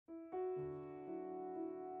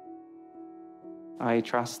I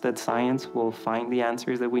trust that science will find the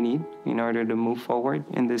answers that we need in order to move forward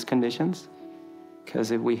in these conditions.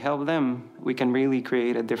 Because if we help them, we can really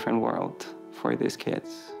create a different world for these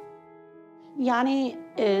kids. Yanni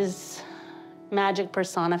is magic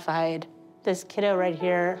personified. This kiddo right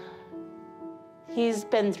here, he's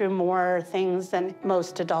been through more things than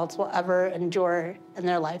most adults will ever endure in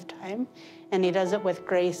their lifetime. And he does it with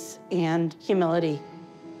grace and humility.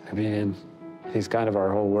 I mean, he's kind of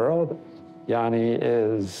our whole world. Yanni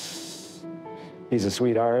he's a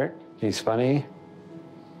sweetheart, he's funny,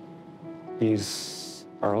 he's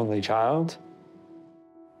our only child.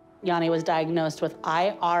 Yanni was diagnosed with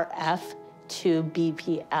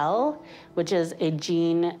IRF2BPL, which is a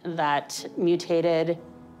gene that mutated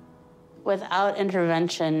without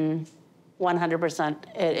intervention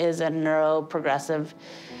 100%. It is a neuroprogressive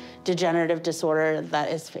degenerative disorder that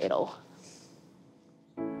is fatal.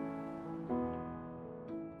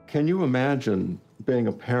 Can you imagine being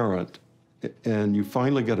a parent and you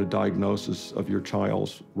finally get a diagnosis of your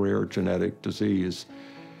child's rare genetic disease,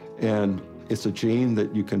 and it's a gene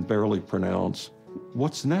that you can barely pronounce?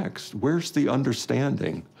 What's next? Where's the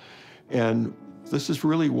understanding? And this is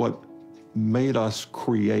really what made us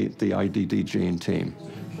create the IDD gene team.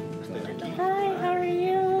 Hi, how are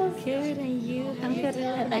you? Good, and you? I'm good.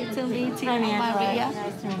 Nice to meet you. I'm Maria.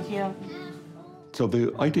 Nice to meet you. So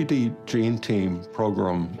the IDD Gene Team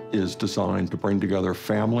program is designed to bring together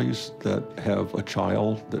families that have a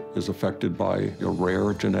child that is affected by a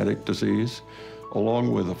rare genetic disease,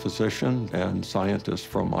 along with a physician and scientists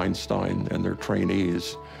from Einstein and their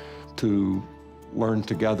trainees, to learn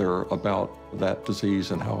together about that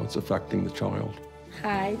disease and how it's affecting the child.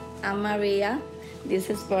 Hi, I'm Maria. This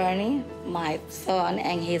is Bernie, my son,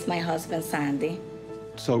 and he's my husband, Sandy.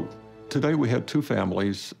 So today we have two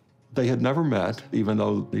families. They had never met, even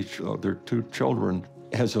though their two children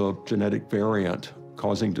has a genetic variant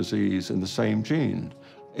causing disease in the same gene.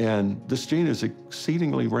 And this gene is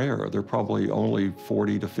exceedingly rare. There are probably only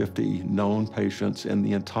 40 to 50 known patients in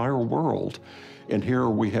the entire world. And here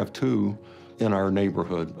we have two in our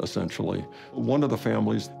neighborhood, essentially. One of the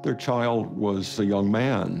families, their child was a young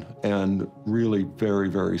man and really very,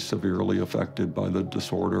 very severely affected by the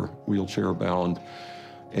disorder, wheelchair-bound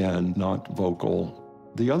and not vocal.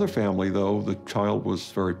 The other family, though, the child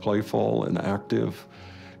was very playful and active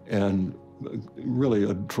and really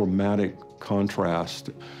a dramatic contrast.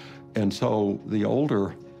 And so the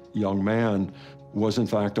older young man was, in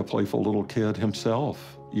fact, a playful little kid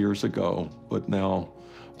himself years ago, but now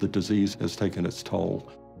the disease has taken its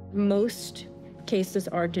toll. Most cases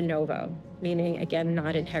are de novo, meaning, again,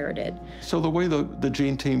 not inherited. So the way the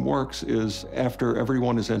gene team works is after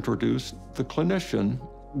everyone is introduced, the clinician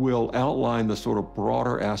will outline the sort of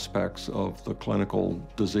broader aspects of the clinical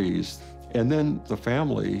disease, and then the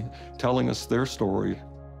family telling us their story.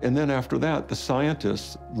 And then after that, the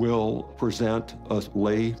scientists will present a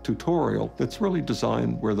lay tutorial that's really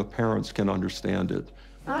designed where the parents can understand it.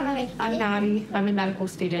 Hi, I'm Nani. I'm a medical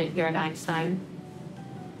student here at Einstein.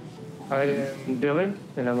 I am Dylan,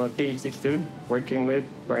 and I'm a PhD student working with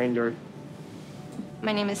Brian George.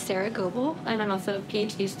 My name is Sarah Goebel, and I'm also a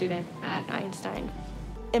PhD student at Einstein.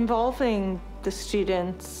 Involving the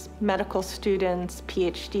students, medical students,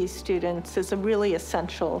 PhD students, is a really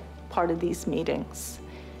essential part of these meetings.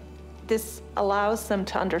 This allows them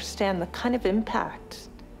to understand the kind of impact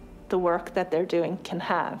the work that they're doing can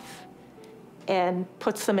have, and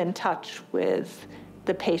puts them in touch with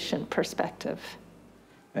the patient perspective.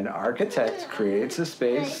 An architect creates a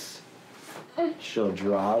space. She'll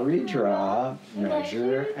draw, redraw,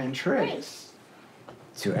 measure, and trace.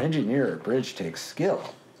 To engineer a bridge takes skill.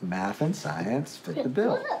 Math and science fit the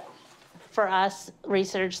bill. For us,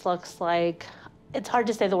 research looks like, it's hard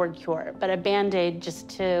to say the word cure, but a Band-Aid just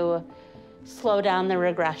to slow down the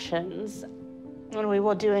regressions. And we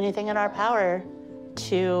will do anything in our power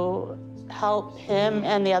to help him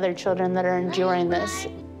and the other children that are enduring this.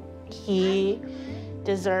 He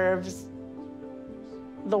deserves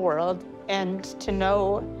the world, and to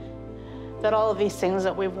know that all of these things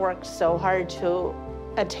that we've worked so hard to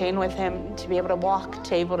attain with him, to be able to walk, to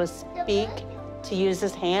be able to speak, to use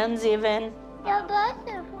his hands even,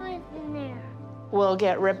 will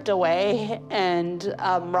get ripped away and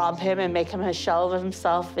rob him and make him a shell of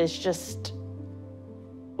himself is just,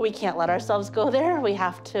 we can't let ourselves go there. We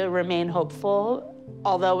have to remain hopeful,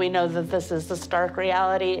 although we know that this is the stark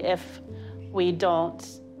reality if we don't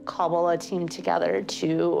cobble a team together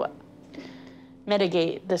to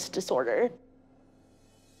mitigate this disorder.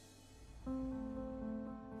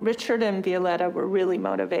 Richard and Violetta were really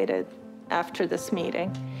motivated after this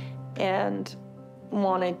meeting and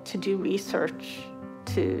wanted to do research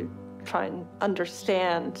to try and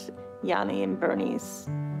understand Yanni and Bernie's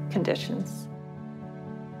conditions.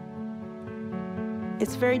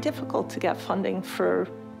 It's very difficult to get funding for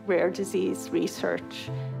rare disease research.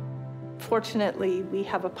 Fortunately, we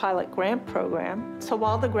have a pilot grant program. So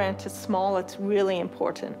while the grant is small, it's really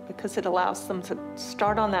important because it allows them to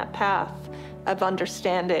start on that path of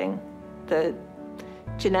understanding the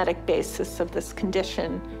genetic basis of this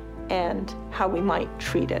condition and how we might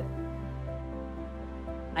treat it.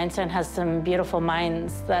 Einstein has some beautiful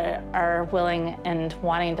minds that are willing and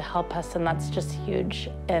wanting to help us, and that's just huge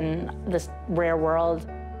in this rare world.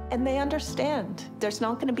 And they understand there's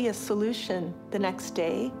not going to be a solution the next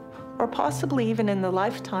day, or possibly even in the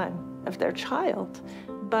lifetime of their child,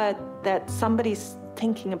 but that somebody's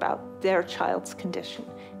thinking about their child's condition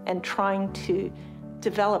and trying to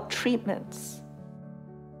develop treatments.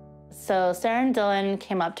 So Sarah and Dylan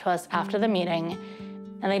came up to us after the meeting,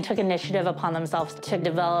 and they took initiative upon themselves to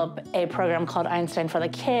develop a program called Einstein for the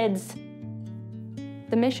Kids.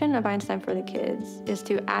 The mission of Einstein for the Kids is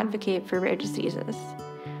to advocate for rare diseases.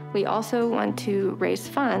 We also want to raise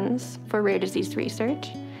funds for rare disease research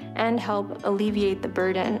and help alleviate the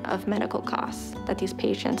burden of medical costs that these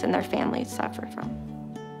patients and their families suffer from.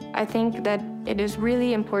 I think that it is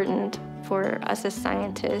really important for us as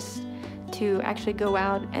scientists to actually go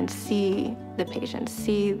out and see the patients,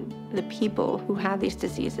 see the people who have these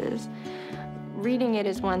diseases. Reading it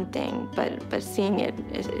is one thing, but seeing it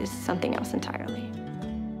is something else entirely.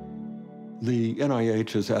 The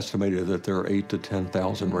NIH has estimated that there are 8,000 to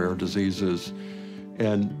 10,000 rare diseases.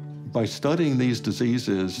 And by studying these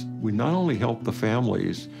diseases, we not only help the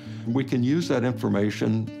families, we can use that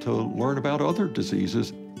information to learn about other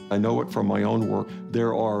diseases. I know it from my own work.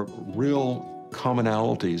 There are real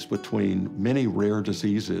commonalities between many rare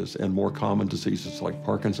diseases and more common diseases like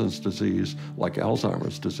Parkinson's disease, like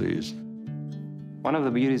Alzheimer's disease. One of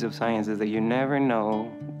the beauties of science is that you never know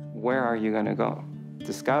where are you going to go.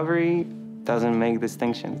 Discovery doesn't make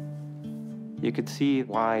distinction. You could see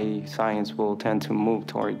why science will tend to move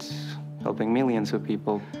towards helping millions of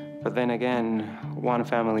people. But then again, one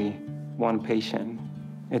family, one patient,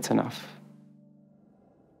 it's enough.